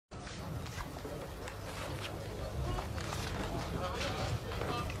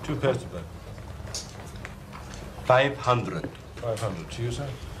2 pairs to play. 500. 500. To you, sir?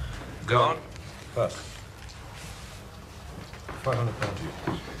 Go on. First. £500 to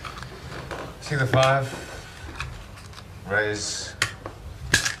you. See the 5. Raise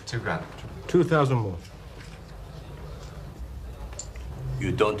 2 grand. 2,000 more.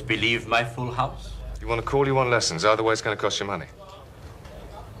 You don't believe my full house? You want a call, you want lessons. Either way, it's going to cost you money.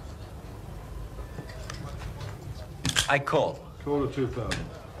 I call. Call at 2,000.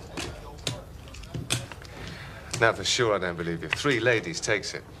 Now, for sure, I don't believe you. 3 ladies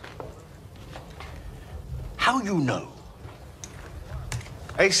takes it. How you know?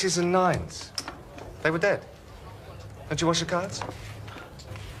 Aces and 9s. They were dead. Don't you wash your cards?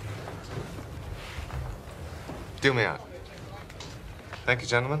 Deal me out. Thank you,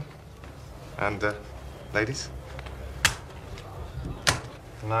 gentlemen. And, ladies.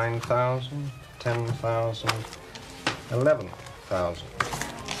 9,000, 10,000, 11,000.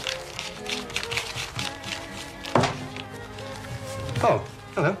 Oh,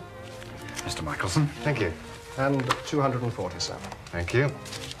 hello. Mr. Michelson. Thank you. And 247. Thank you.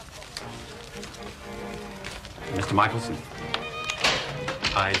 Mr. Michelson,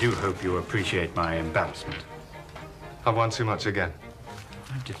 I do hope you appreciate my embarrassment. I've won too much again.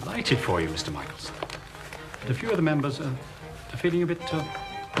 I'm delighted for you, Mr. Michelson. But a few of the members are feeling a bit,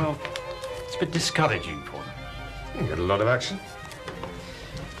 well, it's a bit discouraging for them. You get a lot of action.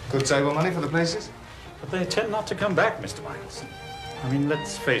 Good table money for the places. But they tend not to come back, Mr. Michelson. I mean,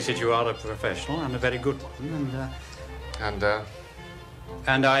 let's face it, you are a professional and a very good one,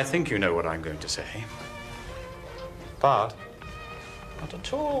 And I think you know what I'm going to say. Bard? Not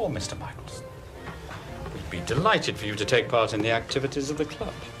at all, Mr. Michelson. We'd be delighted for you to take part in the activities of the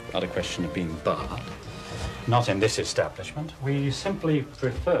club. Not a question of being barred. Not in this establishment. We simply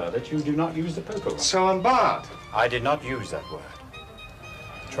prefer that you do not use the poker one. So I'm barred? I did not use that word.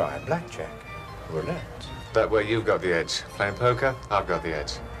 Try blackjack, roulette. That way you've got the edge. Playing poker, I've got the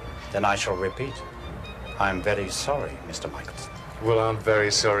edge. Then I shall repeat. I'm very sorry, Mr. Michelson. Well, I'm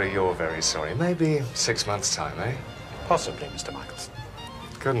very sorry you're very sorry. Maybe 6 months' time, eh? Possibly, Mr. Michelson.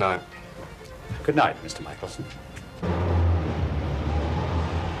 Good night. Good night, Mr. Michelson.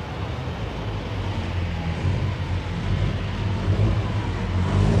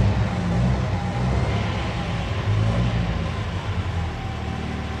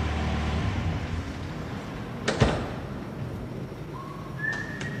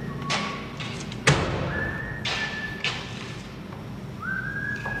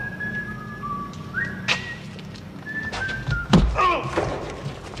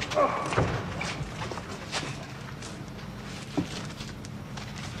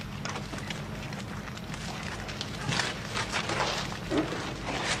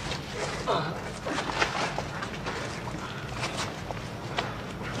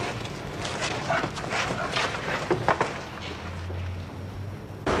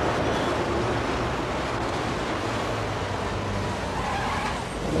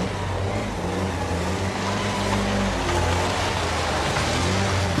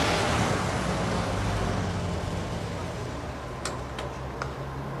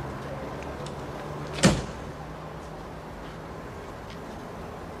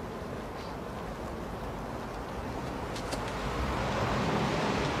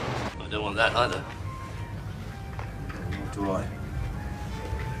 I don't want that either. Nor do I.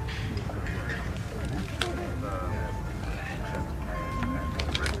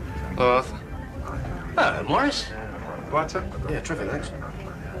 Hello, Arthur. Hello, Morris. Water? Yeah, terrific, thanks.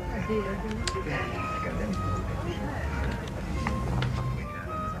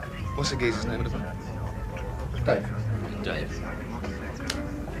 What's the geezer's name of the bar? Dave. Dave.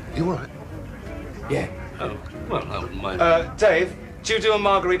 You all right? Yeah. Oh, well, I wouldn't mind. Dave, do you do a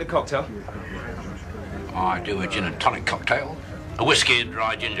margarita cocktail? I do a gin and tonic cocktail, a whiskey and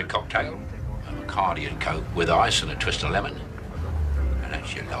dry ginger cocktail, a Bacardi and Coke with ice and a twist of lemon. And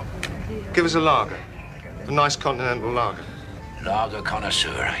that's your lot. Give us a lager. A nice continental lager. Lager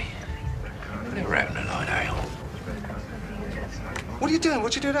connoisseur, eh? Never happened to night ale. What are you doing?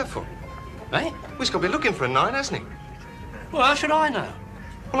 What'd you do that for? Eh? Well, he's got to be looking for a 9, hasn't he? Well, how should I know?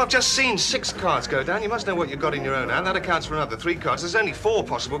 Well, I've just seen 6 cards go down. You must know what you've got in your own hand. That accounts for another 3 cards. There's only 4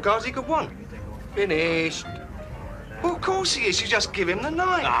 possible cards he could want. Finished. Well, of course he is. You just give him the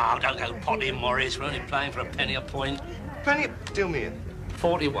 9. Oh, don't go potting, Morris. We're only playing for a penny a point. Plenty of... Deal me in.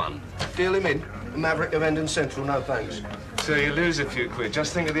 41. Deal him in. Maverick of Endon Central, no thanks. So you lose a few quid.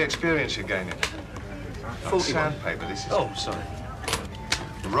 Just think of the experience you're gaining. 41. Sandpaper, this is... Oh, sorry.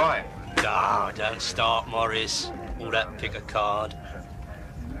 Right. Ah, don't start, Morris. All that pick a card.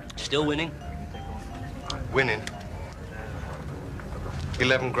 Still winning? Winning.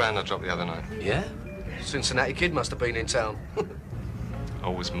 11 grand I dropped the other night. Yeah? Cincinnati kid must have been in town. I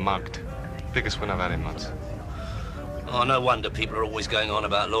was mugged. Biggest win I've had in months. Oh, no wonder people are always going on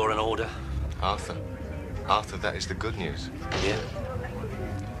about law and order. Arthur. Arthur, that is the good news. Yeah?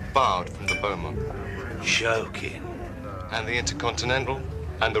 Barred from the Beaumont. Joking. And the Intercontinental.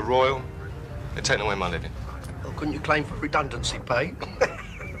 And the Royal. They're taking away my living. Well, couldn't you claim for redundancy pay?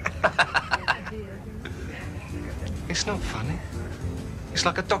 It's not funny. It's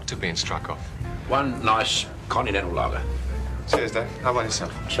like a doctor being struck off. One nice continental lager. Cheers, Dave. How about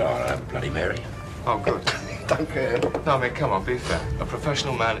yourself? Sorry, Bloody Mary. Oh, good. Don't care. No, I mean, come on, be fair. A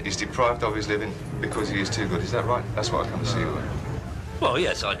professional man is deprived of his living because he is too good. Is that right? That's what I come to see you with. Well,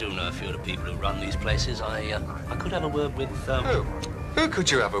 yes, I do know a few of the people who run these places. I could have a word with, Who? Who could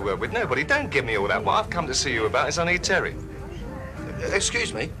you have a word with? Nobody. Don't give me all that. What I've come to see you about is I need Terry.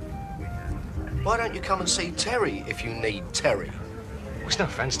 Excuse me? Why don't you come and see Terry if you need Terry? Well, it's no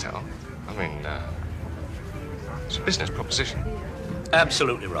offence, Tal. I mean, it's a business proposition.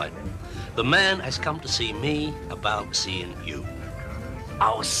 Absolutely right. The man has come to see me about seeing you.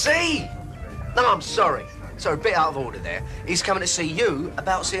 Oh, see? No, I'm sorry. Sorry, a bit out of order there. He's coming to see you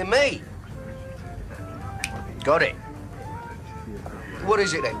about seeing me. Got it. What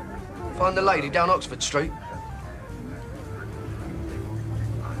is it then? Find the lady down Oxford Street.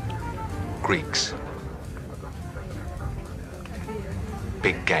 Greeks.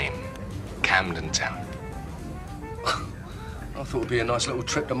 Big game. Camden Town. I thought it'd be a nice little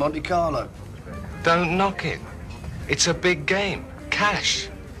trip to Monte Carlo. Don't knock it. It's a big game. Cash.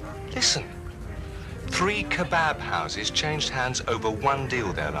 Listen. 3 kebab houses changed hands over one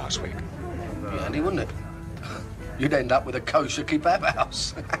deal there last week. Be handy, wouldn't it? You'd end up with a kosher kebab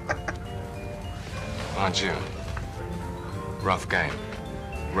house. Mind you, rough game,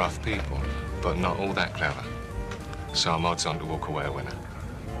 rough people, but not all that clever. So I'm odds on to walk away a winner.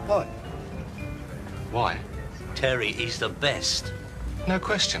 Why? Why? Terry, he's the best. No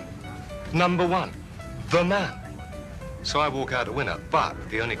question. Number 1, the man. So I walk out a winner, but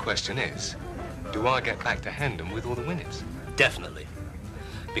the only question is, do I get back to Hendon with all the winnings? Definitely.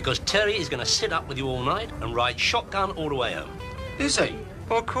 Because Terry is going to sit up with you all night and ride shotgun all the way home. Is he?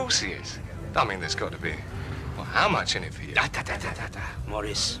 Well, of course he is. I mean, there's got to be. Well, how much in it for you?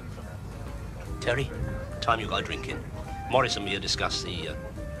 Morris. Terry, time you got a drink in. Morris and me will discuss the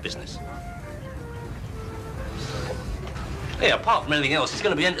business. Yeah, apart from anything else, it's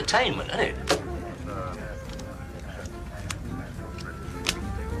going to be entertainment, isn't it?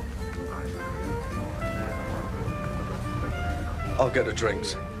 I'll get the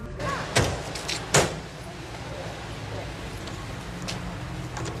drinks.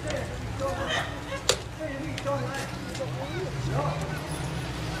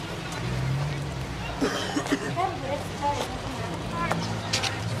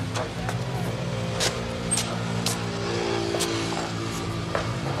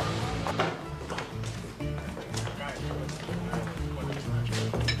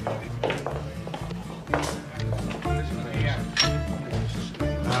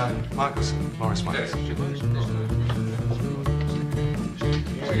 Morris Michaels.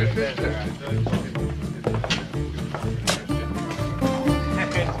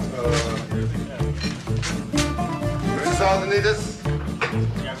 Mrs. Aldenides?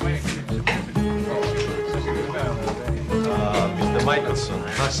 Mr. Michelson.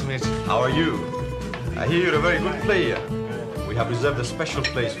 Nice to meet you. How are you? I hear you're a very good player. We have reserved a special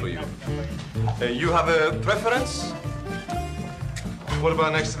place for you. You have a preference? What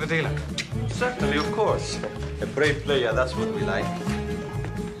about next to the dealer? Certainly, of course. A brave player, that's what we like.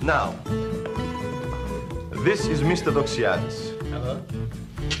 Now, this is Mr. Doxiadis. Hello.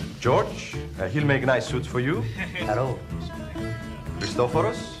 George, he'll make nice suits for you. Hello.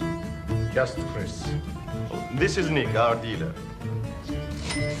 Christophoros. Just Chris. This is Nick, our dealer.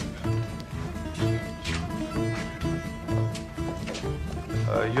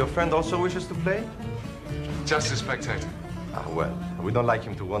 Your friend also wishes to play? Just a spectator. Ah, well, we don't like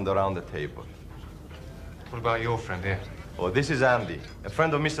him to wander around the table. What about your friend here? Oh, this is Andy, a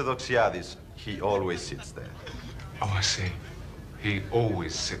friend of Mr. Doxiadis. He always sits there. Oh, I see. He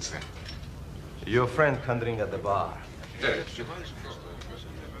always sits there. Your friend can drink at the bar.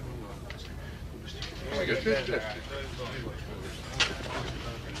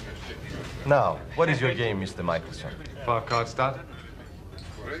 Now, what is your game, Mr. Michelson? 5-card stud.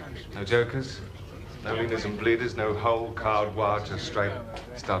 No jokers, no winners and bleeders, no whole card wire, just straight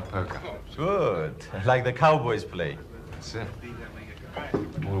stud poker. Good. Like the Cowboys play. That's it.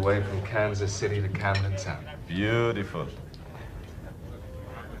 All the way from Kansas City to Camden Town. Beautiful.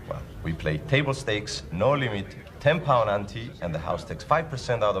 Well, we play table stakes, no limit, £10 ante, and the house takes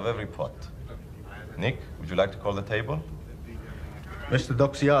 5% out of every pot. Nick, would you like to call the table? Mr.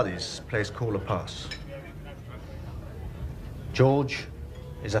 Doxiadis plays call or pass. George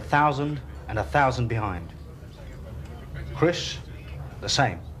is 1,000 and 1,000 behind. Chris, the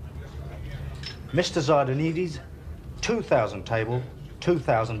same. Mr. Zardanides, 2,000 table,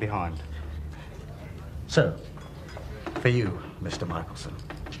 2,000 behind. So, for you, Mr. Michelson.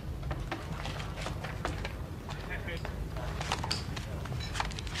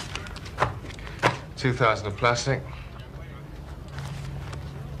 $2,000 of plastic.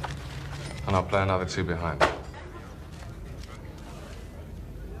 And I'll play another 2 behind.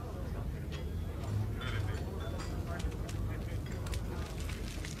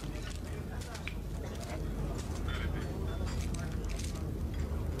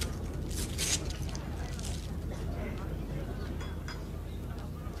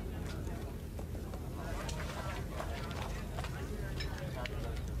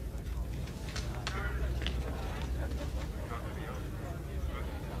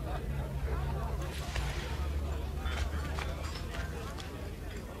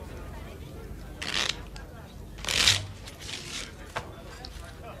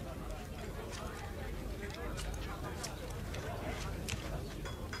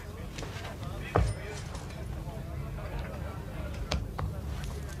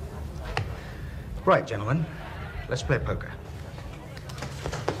 Right, gentlemen, let's play poker.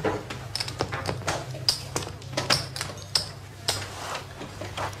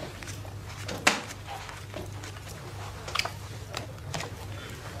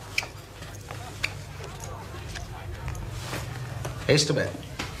 Ace to bet.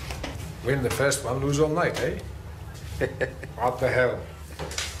 Win the first one, lose all night, eh? What the hell?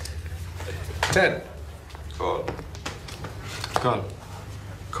 10. Call. Call.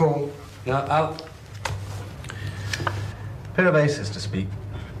 Call. No, out. Pair of aces to speak.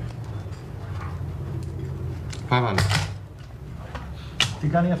 500. Τι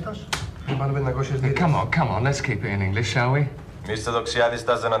κάνει αυτός? Come on, let's keep it in English, shall we? Mr. Doxiadis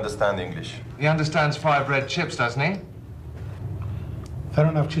doesn't understand English. He understands 5 red chips, doesn't he?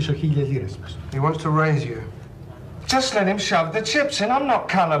 Θέλω να αυξήσω 1,000 λίρες μας. He wants to raise you. Just let him shove the chips in. I'm not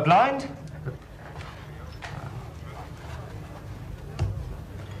colorblind.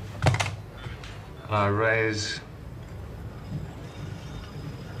 I raise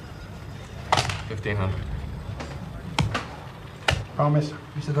 1,500. Promise.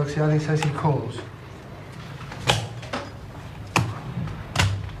 Mr. Doxiadis says he calls.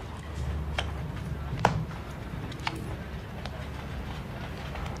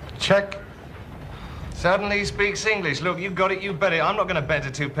 Check. Suddenly he speaks English. Look, you got it, you bet it. I'm not going to bet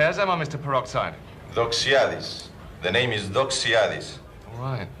to 2 pairs, am I, Mr. Peroxide? Doxiadis. The name is Doxiadis. All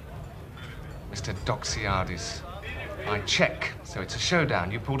right. Mr. Doxiadis. I check, so it's a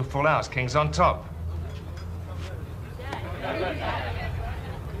showdown. You pulled a full house, king's on top.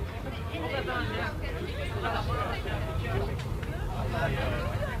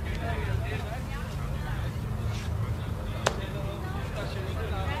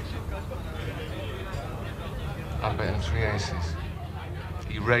 I'm betting 3 aces.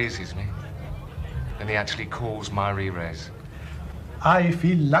 He raises me, then he actually calls my re-raise. I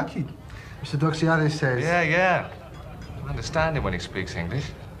feel lucky. Mr. Doxiadis says... Yeah. I understand him when he speaks English.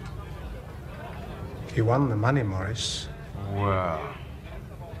 He won the money, Morris. Well,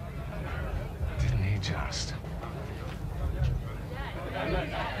 didn't he just?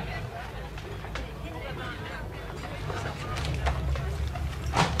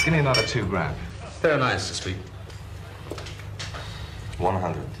 Give me another 2 grand. Pair of nines to speak.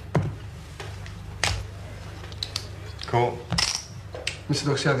 100. Cool. Mr.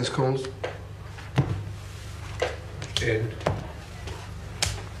 Doxiadis calls. In.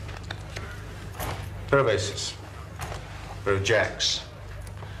 Pair of aces. Pair of jacks.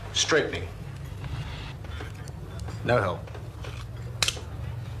 Straightening. No help.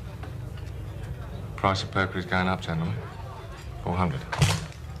 Price of poker is going up, gentlemen. 400.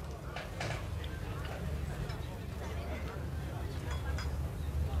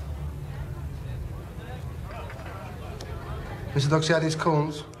 Mr. Doxiadis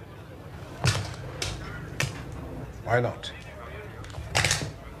calls. Why not?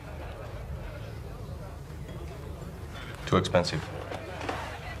 Too expensive.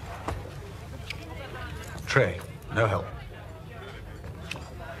 Tray. No help.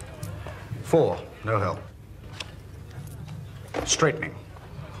 4. No help. Straightening.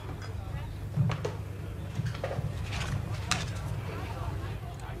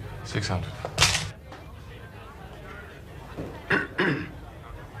 $600.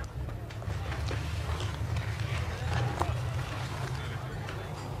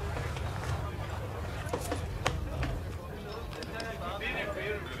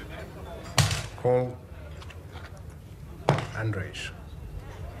 Call Andres.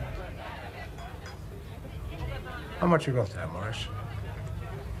 How much you got there, Morris?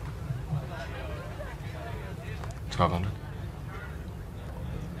 1,200.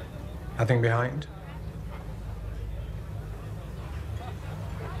 Nothing behind?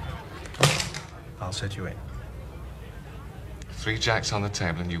 I'll set you in. 3 jacks on the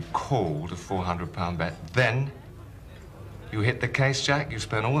table and you called a £400 bet. Then you hit the case, Jack. You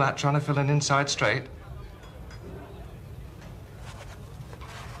spent all that trying to fill an inside straight.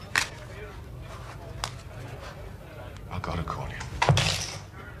 I've got to call you.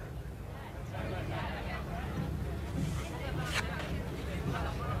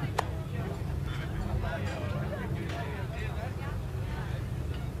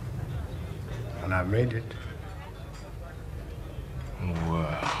 And I made it.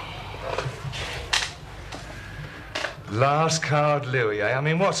 Well. Last card, Louis, eh? I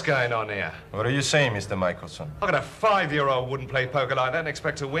mean, what's going on here? What are you saying, Mr. Michelson? I got a 5-year-old wouldn't play poker like that and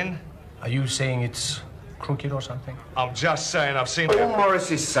expect to win. Are you saying it's crooked or something? I'm just saying I've seen... All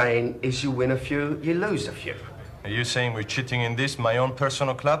Morris is saying is you win a few, you lose a few. Are you saying we're cheating in this, my own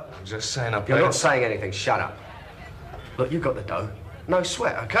personal club? I'm just saying I You're played... not saying anything, shut up. Look, you got the dough. No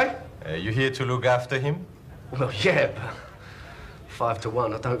sweat, OK? You here to look after him? Well, yeah, but 5 to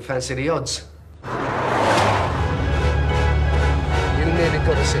 1, I don't fancy the odds. You nearly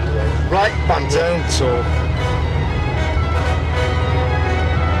got us in the way. Right, bunter? Don't talk.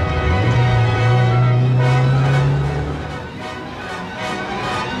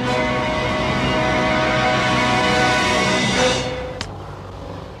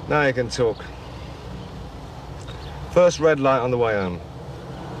 Now you can talk. First red light on the way home.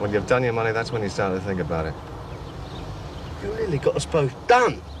 When you've done your money, that's when you start to think about it. You nearly got us both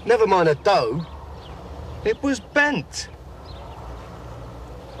done. Never mind a dough. It was bent.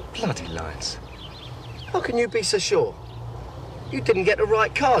 Bloody lights. How can you be so sure? You didn't get the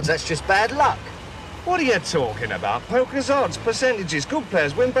right cards, that's just bad luck. What are you talking about? Poker's odds, percentages, good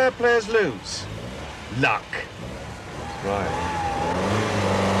players win, bad players lose. Luck. Right.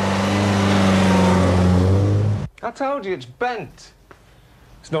 I told you, it's bent.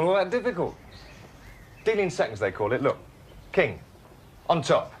 It's not all that difficult. Dealing seconds, they call it. Look, king, on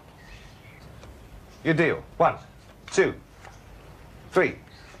top. You deal. 1, 2, 3,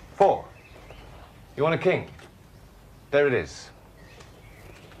 4. You want a king? There it is.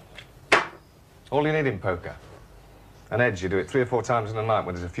 All you need in poker. An edge, you do it 3 or 4 times in a night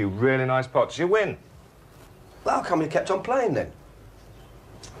when there's a few really nice pots. You win. Well, how come you kept on playing then?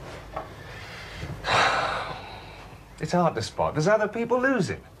 It's hard to spot. There's other people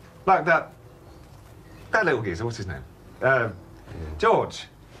losing. Like that little geezer, what's his name? George.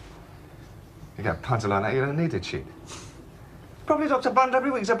 You get a punter like that, you don't need to cheat. Probably drops a bund every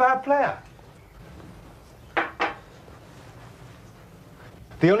week. He's a bad player.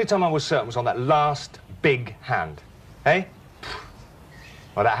 The only time I was certain was on that last big hand. Eh?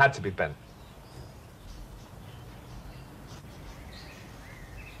 Well, that had to be bent.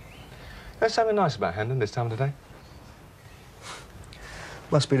 There's something nice about Hendon this time of the day.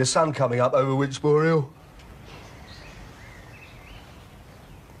 Must be the sun coming up over Winchmore Hill.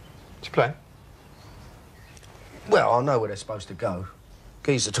 Did you play? Well, I know where they're supposed to go.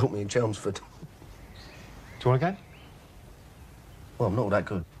 Geezer taught me in Chelmsford. Do you want a game? Well, I'm not all that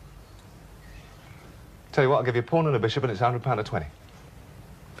good. Tell you what, I'll give you a pawn and a bishop and it's £100 a 20.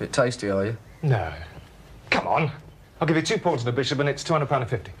 Bit tasty, are you? No. Come on. I'll give you 2 pawns and a bishop and it's £200 a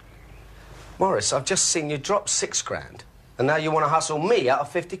 50. Morris, I've just seen you drop 6 grand, and now you want to hustle me out of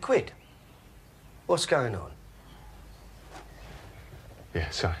 50 quid. What's going on? Yeah,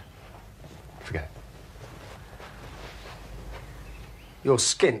 sorry. Forget it. You're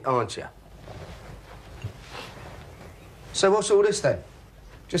skint, aren't you? So what's all this, then?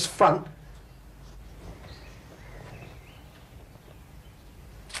 Just front?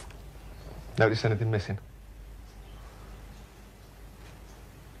 Notice anything missing?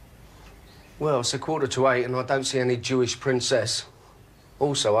 Well, it's 7:45 and I don't see any Jewish princess.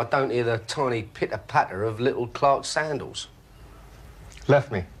 Also, I don't hear the tiny pitter-patter of little Clark's sandals.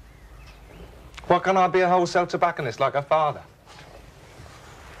 Left me. Why can't I be a wholesale tobacconist like her father?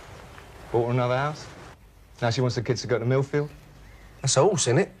 Bought her another house. Now she wants the kids to go to Millfield. That's a horse,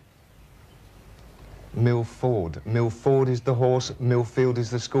 innit? Millford. Millford is the horse, Millfield is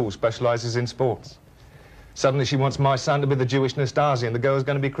the school, specialises in sports. Suddenly she wants my son to be the Jewish Nastasi and the girl's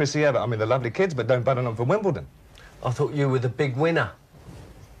going to be Chrissy Everett. I mean, they're lovely kids, but don't button them for Wimbledon. I thought you were the big winner.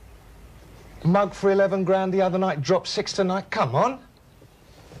 Mug for 11 grand the other night, dropped 6 tonight. Come on.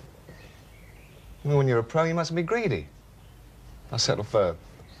 I mean, when you're a pro, you mustn't be greedy. I'll settle for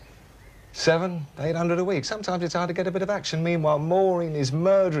 700, 800 a week. Sometimes it's hard to get a bit of action. Meanwhile, Maureen is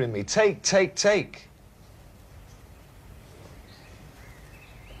murdering me. Take.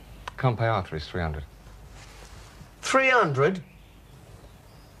 Can't pay Arthur, it's 300. 300?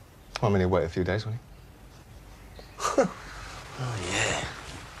 Well, I mean, he'll wait a few days, won't he? Oh, yeah.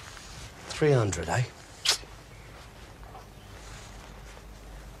 300, eh?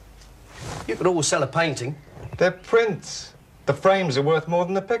 You could always sell a painting. They're prints. The frames are worth more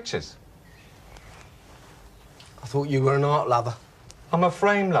than the pictures. I thought you were an art lover. I'm a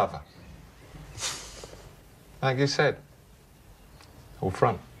frame lover. Like you said. All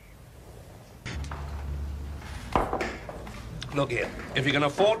front. Look here, if you can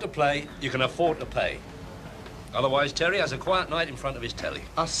afford to play, you can afford to pay. Otherwise, Terry has a quiet night in front of his telly.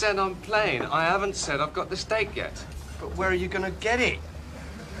 I said I'm playing. I haven't said I've got the stake yet. But where are you going to get it?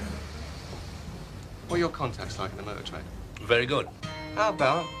 What are your contacts like in the motor trade? Very good. How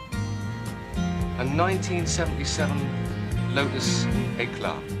about a 1977 Lotus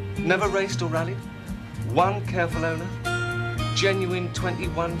Eclat? Never raced or rallied? One careful owner? Genuine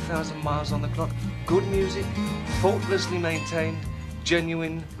 21,000 miles on the clock? Good music? Faultlessly maintained?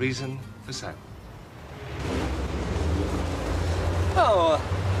 Genuine reason for sale? Oh,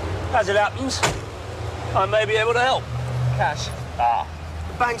 as it happens, I may be able to help. Cash? Ah.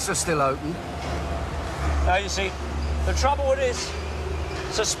 The banks are still open. Now, you see, the trouble with this,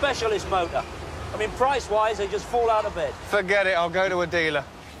 it's a specialist motor. I mean, price-wise, they just fall out of bed. Forget it, I'll go to a dealer.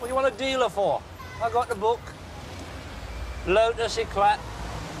 What do you want a dealer for? I got the book. Lotus Eclat.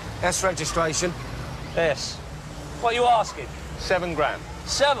 S registration. Yes. What are you asking? 7 grand.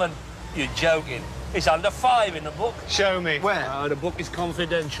 7? You're joking. It's under 5 in the book. Show me. Where? The book is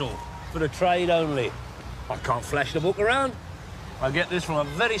confidential, for the trade only. I can't flash the book around. I get this from a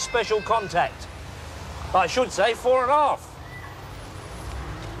very special contact. I should say 4.5.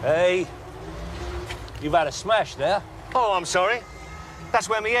 Hey, you've had a smash there. Oh, I'm sorry. That's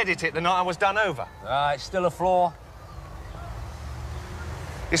where me head hit the night I was done over. It's still a flaw.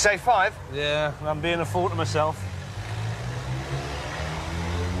 You say 5? Yeah, I'm being a fool to myself.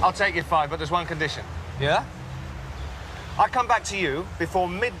 I'll take you 5, but there's one condition. Yeah? I come back to you before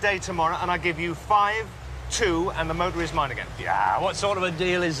midday tomorrow and I give you 5, 2, and the motor is mine again. Yeah, what sort of a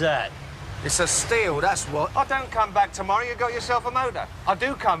deal is that? It's a steal, that's what. I don't come back tomorrow, you got yourself a motor. I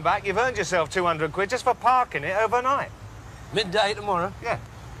do come back, you've earned yourself 200 quid just for parking it overnight. Midday tomorrow? Yeah.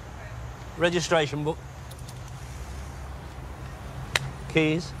 Registration book.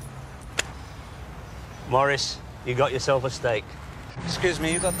 Keys. Morris, you got yourself a stake. Excuse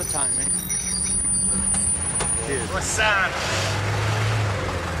me, you got the timing? Cheers. What's that?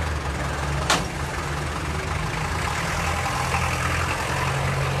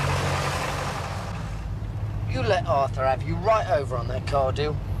 You let Arthur have you right over on that car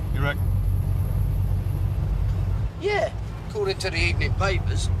deal. You reckon? Yeah, according to the evening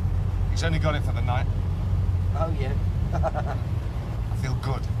papers. He's only got it for the night. Oh, yeah. I feel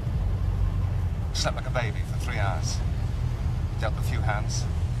good. Slept like a baby for 3 hours. Dealt a few hands.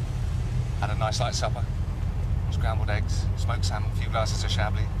 Had a nice light supper. Scrambled eggs, smoked salmon, a few glasses of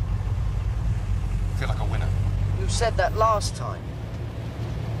Chablis. Feel like a winner. You said that last time.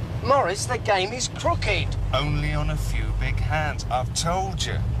 Morris, the game is crooked. Only on a few big hands. I've told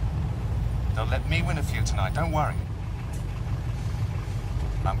you. They'll let me win a few tonight, don't worry.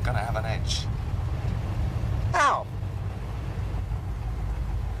 I'm gonna have an edge. How?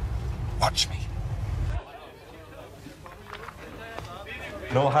 Watch me.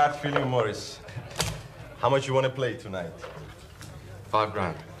 No hard feeling, Morris. How much you want to play tonight? 5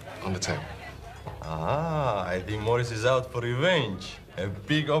 grand on the table. Ah, I think Morris is out for revenge. A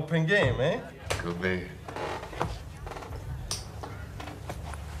big open game, eh? Could be.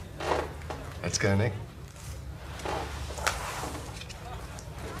 Let's go, Nick.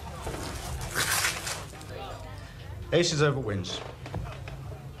 Aces over wins.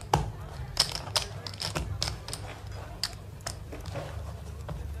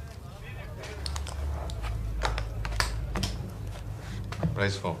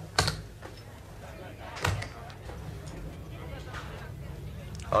 Raise 4.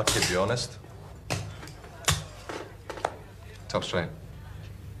 I'll keep you honest. Top straight.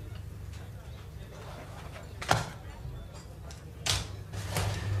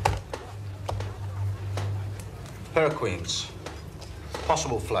 Pair of queens.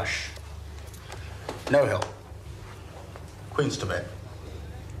 Possible flush. No help. Queens to bet.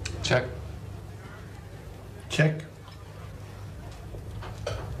 Check. Check.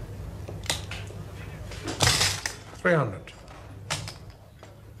 $300.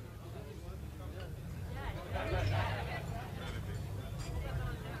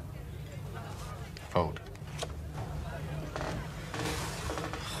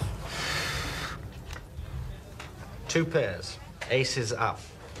 2 pairs. Aces up.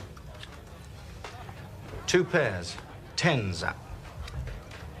 2 pairs. 10s up.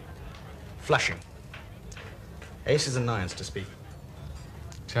 Flushing. Aces and 9s to speak.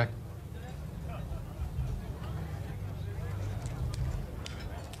 Check.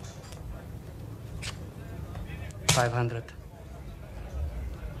 $500.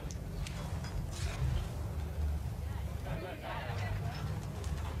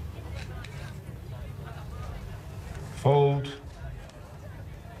 Fold.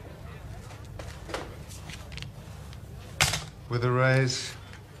 With a raise.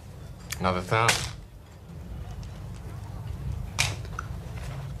 Another 1,000.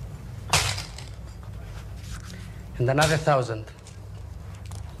 And another 1,000.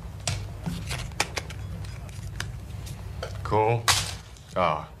 Call.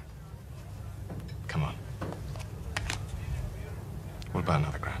 Ah. Come on. What about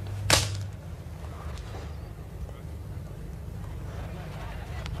another grand?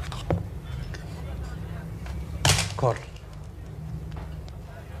 Call.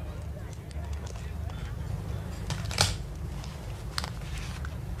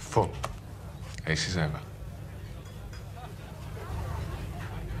 Full. Ace is over.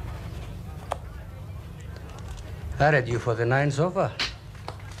 I read you for the 9s over.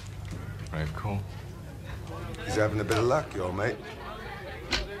 Brave call. He's having a bit of luck, your mate.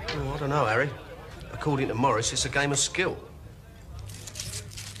 Oh, I don't know, Harry. According to Morris, it's a game of skill.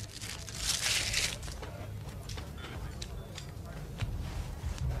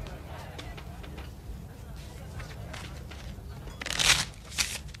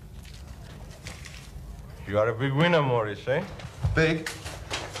 You are a big winner, Morris, eh? Big?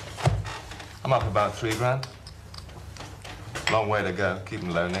 I'm up about 3 grand. Long way to go. Keep 'em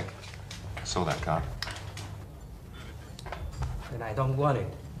low, Nick. Saw that card. And I don't want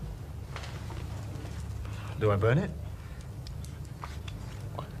it. Do I burn it?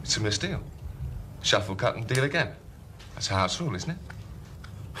 It's a misdeal. Shuffle, cut, and deal again. That's a house rule, isn't it?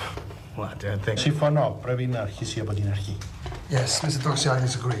 Well, I don't think... Συμφωνώ. Πρέπει να αρχίσει από την αρχή. Yes, Mr.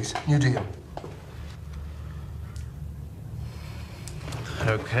 Doxiadis agrees. New deal.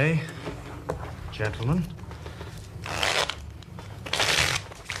 Okay. Gentlemen.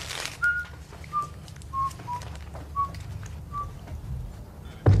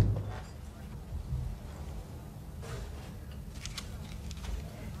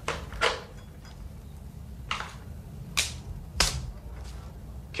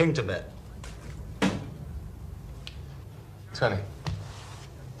 King to bet. 20.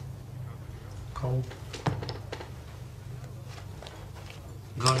 Cold.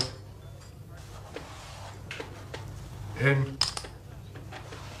 Gone. In.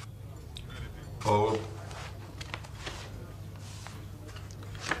 Fold.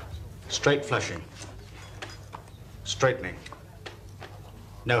 Straight flushing. Straightening.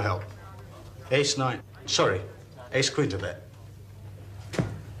 No help. Ace 9. Sorry. Ace queen to bet.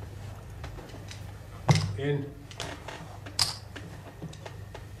 In.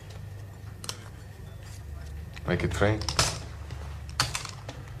 Make it 3.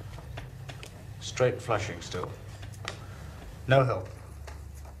 Straight flushing still. No help.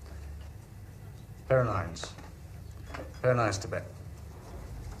 Pair of 9s. Pair of 9s to bet.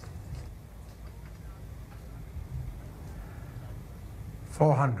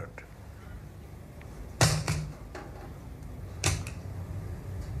 $400.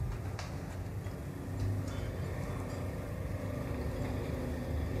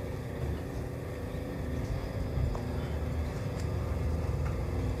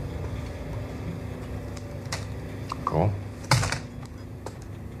 Cool.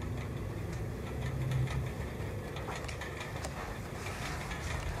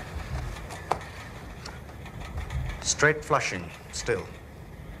 Straight flushing still.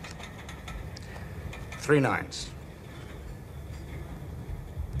 3 9s.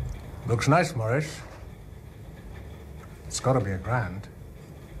 Looks nice, Morris. It's got to be a grand.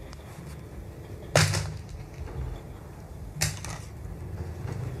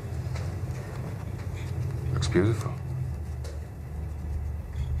 Looks beautiful.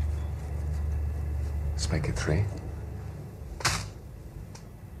 Let's make it 3.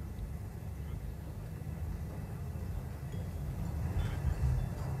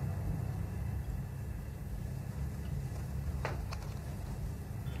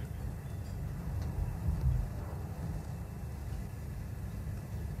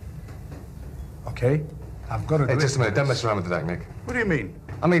 Okay, I've got to do Hey, it. just a minute. Don't mess around with the deck, Nick. What do you mean?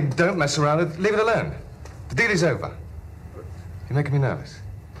 I mean, don't mess around with it. Leave it alone. The deal is over. You're making me nervous.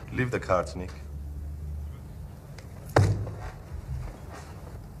 Leave the cards, Nick.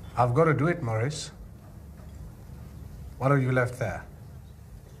 I've got to do it, Morris. What have you left there?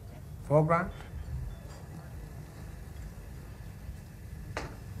 4 grand?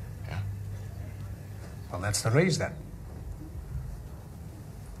 Yeah. Well, that's the raise then.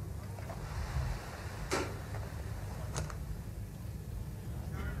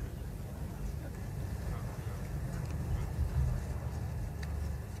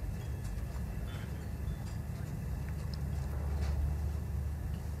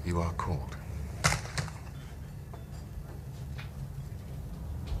 You are called.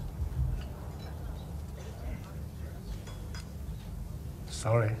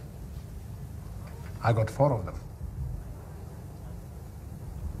 Sorry. I got 4 of them.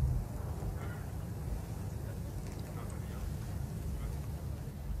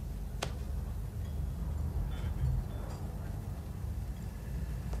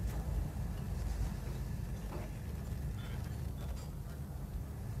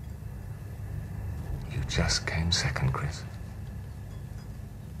 You just came second, Chris.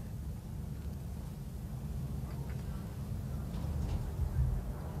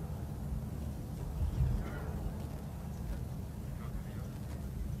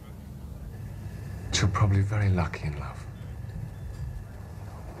 You're probably very lucky in love.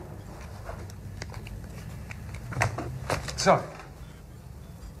 Sorry.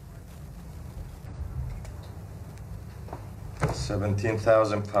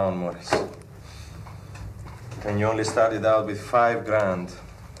 £17,000, Morris. And you only started out with 5 grand.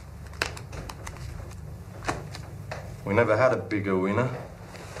 We never had a bigger winner.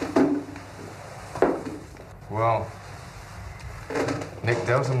 Well, Nick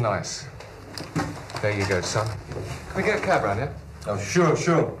dealt him nice. There you go, son. Can we get a cab round here? Oh, sure,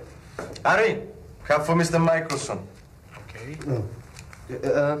 sure. Harry, cab for Mr. Michelson. Okay. You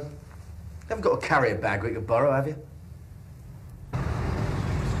haven't got a carrier bag we could borrow, have you?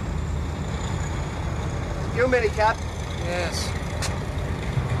 You a minicab? Yes.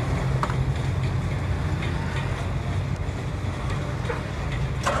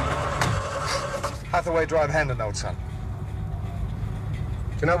 Hathaway Drive, Hendon, old son.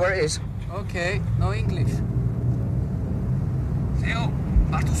 Do you know where it is? Okay, no English. Θεό,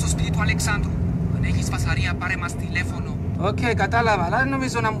 πάρ' του στο σπίτι του Αλεξάνδρου. Αν έχεις φασαρία, πάρε μας τηλέφωνο. Okay, κατάλαβα, αλλά δεν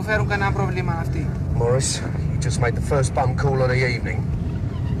νομίζω να μου φέρουν κανένα πρόβλημα αυτοί. Morris, you just made the first bum call of the evening.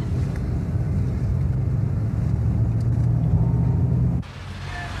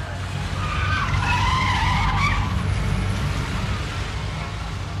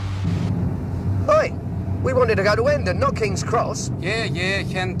 Oi, we wanted to go to Hendon, not King's Cross. Yeah,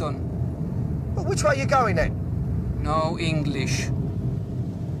 Hendon. Well, which way are you going then? No English.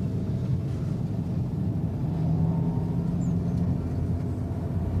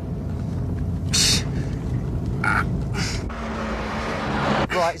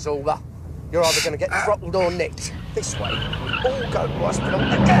 Right, Zorba. You're either going to get throttled or nicked. This way, we all go to hospital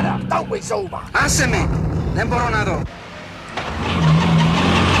together, don't we, Zorba? Άσε με! Δεν μπορώ να δω.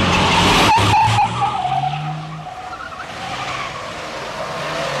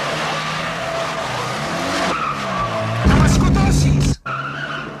 Να μας σκοτώσεις!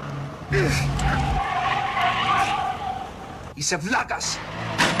 Είσαι βλάκας!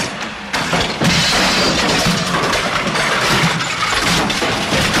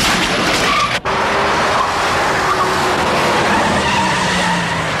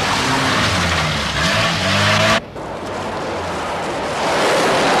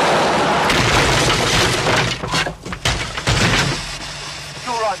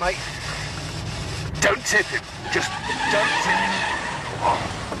 Mate. Don't tip him. Just don't tip him.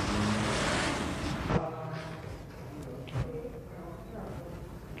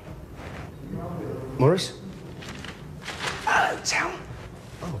 Morris? Hello, town.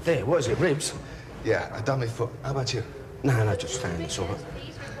 Oh, there. What is it, ribs? Yeah, I done my foot. How about you? No, just stand. It's all right.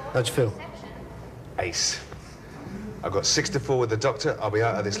 How'd you feel? Ace. I've got 6 to 4 with the doctor. I'll be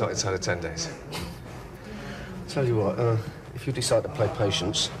out of this lot inside of 10 days. Tell you what, if you decide to play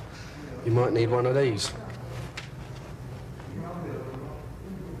patience, you might need one of these.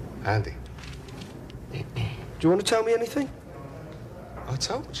 Andy. Do you want to tell me anything? I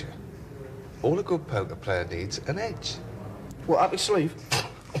told you. All a good poker player needs an edge. What, up his sleeve?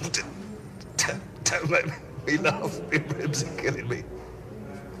 Don't make me laugh. My ribs are killing me.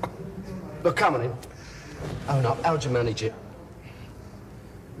 Look, come on in. Own up. How'd you manage it?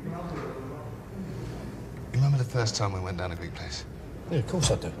 Remember the first time we went down a Greek place? Yeah, of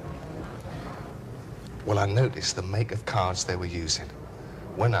course I do. Well, I noticed the make of cards they were using.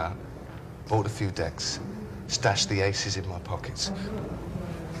 Went out, bought a few decks, stashed the aces in my pockets.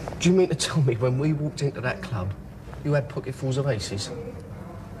 Do you mean to tell me when we walked into that club, you had pocketfuls of aces?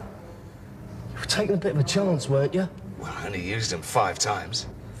 You were taking a bit of a chance, weren't you? Well, I only used them 5 times.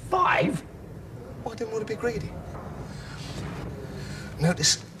 5? Well, I didn't want to be greedy.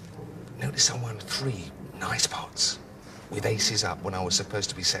 Notice I won 3 nice pots with aces up when I was supposed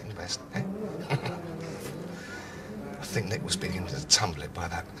to be second best, eh? I think Nick was beginning to tumble it by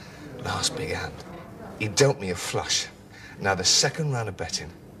that last big hand. He dealt me a flush. Now, the second round of betting,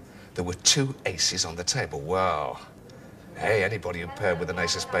 there were 2 aces on the table. Well, hey, anybody who paired with an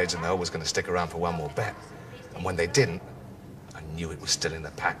ace of spades in the hole was going to stick around for one more bet. And when they didn't, I knew it was still in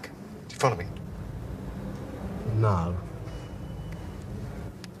the pack. Do you follow me? No.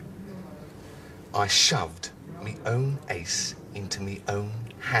 I shoved me own ace into me own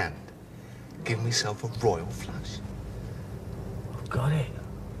hand. Give myself a royal flush. I've got it.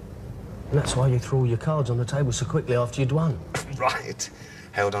 And that's why you threw all your cards on the table so quickly after you'd won. Right.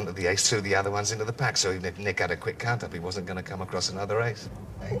 Held onto the ace, threw the other ones into the pack, so even if Nick had a quick count-up, he wasn't going to come across another ace.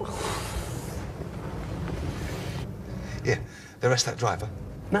 Here, the rest of that driver?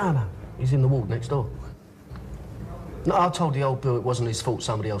 No. He's in the ward next door. No, I told the old Bill it wasn't his fault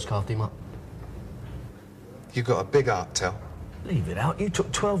somebody else carved him up. You got a big heart, Tel. Leave it out. You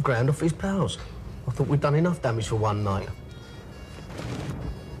took 12 grand off his pals. I thought we'd done enough damage for one night.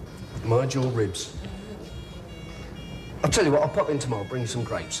 Mind your ribs. I'll tell you what, I'll pop in tomorrow, bring you some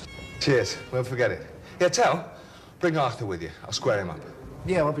grapes. Cheers. Won't forget it. Yeah, Tel, bring Arthur with you. I'll square him up.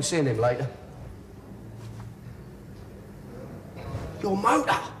 Yeah, I'll be seeing him later. Your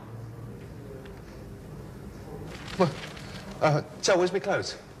motor! Well, Tel, where's my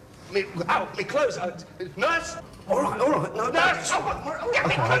clothes? Me clothes! Nurse! All right. No, Nurse! Get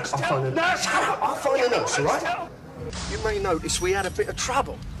me clothes, Tel! Nurse! I'll find a nurse, all right? You may notice we had a bit of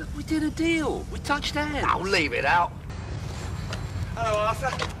trouble. Look, we did a deal. We touched hands. I'll leave it out. Hello, Arthur.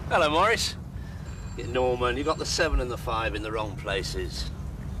 Hello, Morris. Yeah, Norman, you got the 7 and the 5 in the wrong places.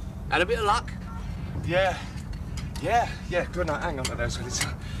 Had a bit of luck? Yeah, good night. Hang on to those, will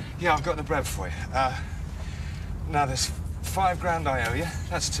you? Yeah, I've got the bread for you. Now, there's 5 grand I owe you.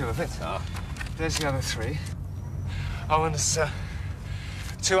 That's 2 of it. Oh. There's the other 3. Oh, and there's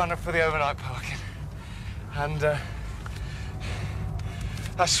 200 for the overnight parking. And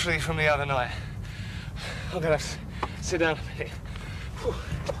that's 3 from the other night. I'm gonna have to sit down a minute.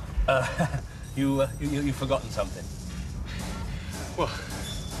 You've forgotten something. What?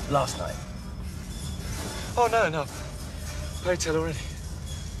 Last night. Oh, no. Paid till already.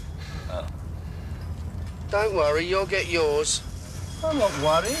 Oh. Don't worry, you'll get yours. I'm not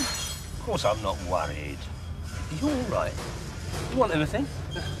worried. Of course I'm not worried. You're all right. You want anything?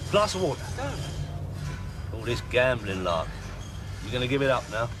 Glass of water? No. All this gambling lark. You're gonna give it up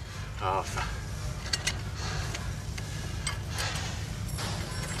now? Arthur.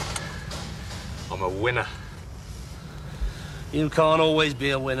 I'm a winner. You can't always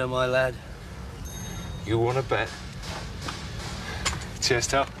be a winner, my lad. You want to bet? Cheers,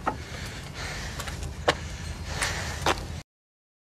 Tel.